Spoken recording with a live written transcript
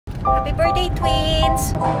Happy birthday,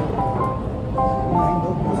 twins!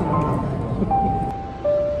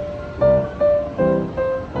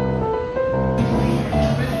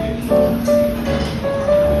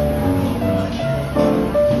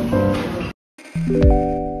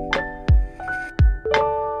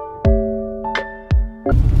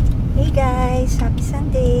 Hey guys, happy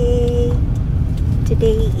Sunday!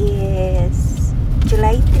 Today is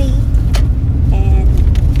July 3 and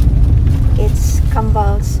it's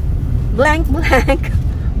Kambal's blank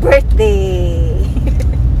birthday.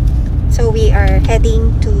 So we are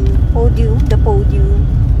heading to the Podium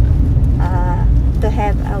to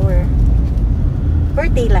have our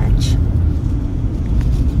birthday lunch.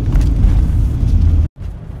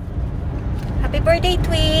 Happy birthday,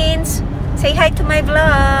 twins! Say hi to my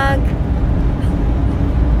vlog.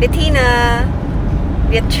 Bettina,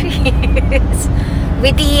 Beatrice,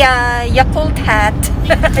 with the Yakult hat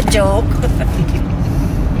joke.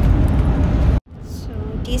 So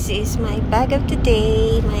this is my bag of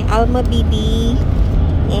today, my Alma BB,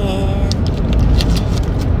 and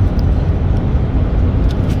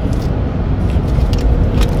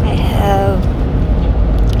I have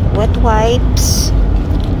wet wipes,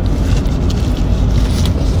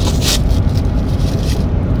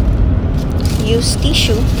 used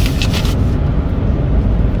tissue,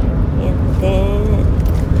 and then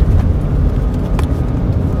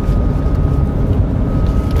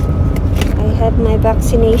I have my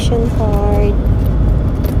vaccination card,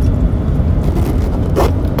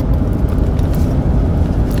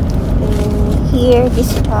 and here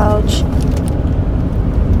this pouch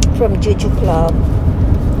from Juju Club.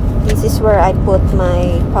 This is where I put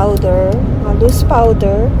my powder, my loose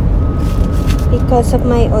powder, because of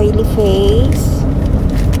my oily face,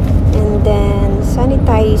 and then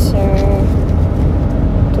sanitizer,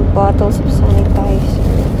 2 bottles of sanitizer,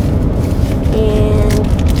 and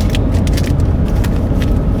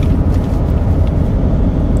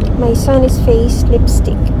my Sunny's Face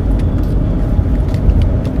lipstick.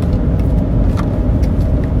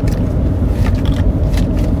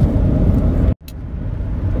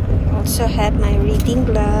 I also have my reading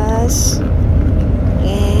glass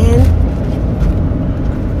and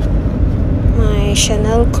my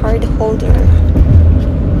Chanel card holder.